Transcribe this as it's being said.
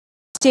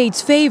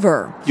state's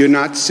favor. You're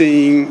not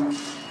seeing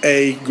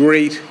a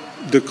great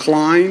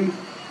decline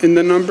in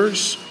the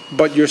numbers,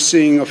 but you're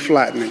seeing a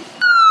flattening.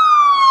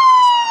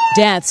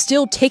 Deaths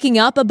still ticking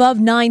up above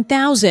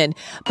 9,000,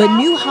 but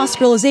new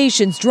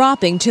hospitalizations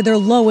dropping to their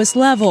lowest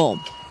level.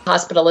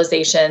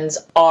 Hospitalizations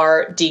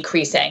are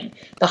decreasing.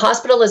 The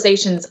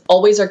hospitalizations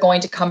always are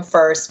going to come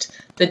first.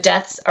 The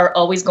deaths are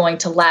always going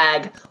to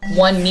lag.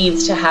 One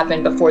needs to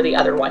happen before the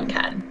other one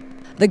can.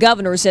 The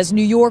governor says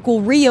New York will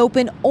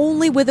reopen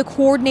only with a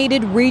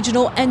coordinated,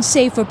 regional, and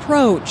safe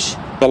approach.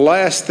 The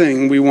last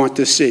thing we want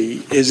to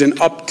see is an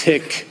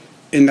uptick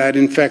in that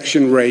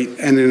infection rate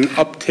and an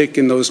uptick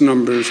in those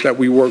numbers that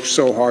we work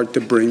so hard to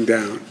bring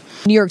down.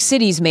 New York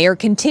City's mayor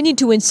continued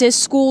to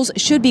insist schools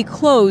should be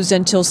closed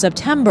until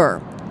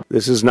September.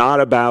 This is not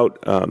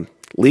about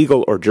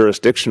legal or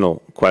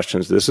jurisdictional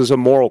questions. This is a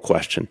moral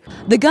question.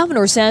 The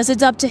governor says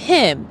it's up to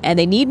him, and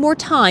they need more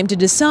time to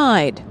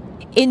decide.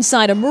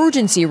 Inside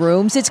emergency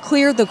rooms, it's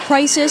clear the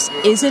crisis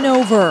isn't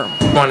over.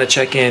 I want to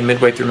check in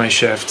midway through my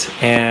shift,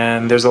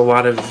 and there's a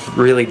lot of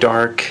really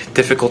dark,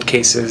 difficult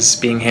cases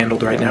being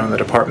handled right now in the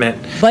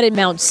department. But at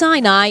Mount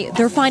Sinai,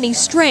 they're finding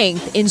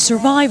strength in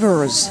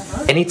survivors.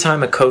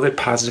 Anytime a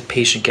COVID-positive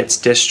patient gets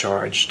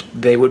discharged,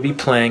 they would be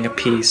playing a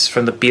piece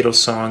from the Beatles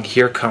song,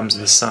 "Here Comes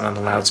the Sun," on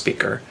the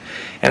loudspeaker.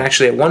 And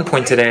actually, at one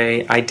point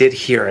today, I did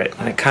hear it,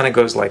 and it kind of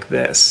goes like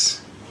this.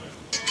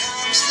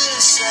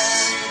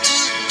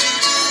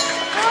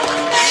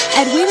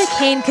 Edwina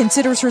Kane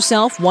considers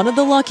herself one of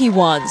the lucky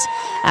ones.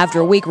 After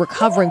a week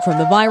recovering from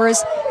the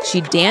virus,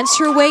 she danced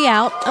her way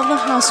out of the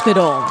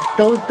hospital.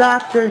 Those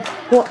doctors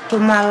fought for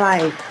my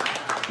life.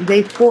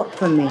 They fought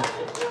for me.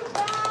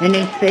 And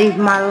they saved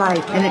my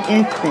life in an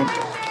instant.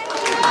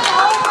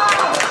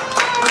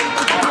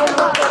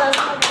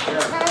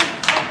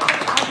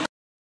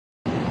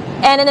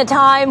 And in a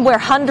time where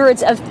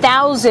hundreds of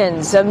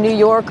thousands of New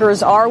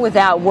Yorkers are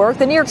without work,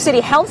 the New York City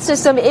health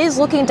system is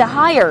looking to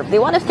hire. They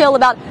want to fill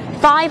about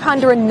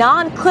 500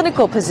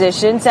 non-clinical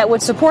positions that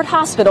would support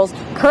hospitals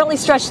currently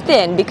stretched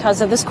thin because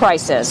of this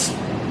crisis.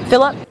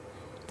 Philip?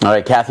 All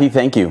right, Kathy,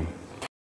 thank you.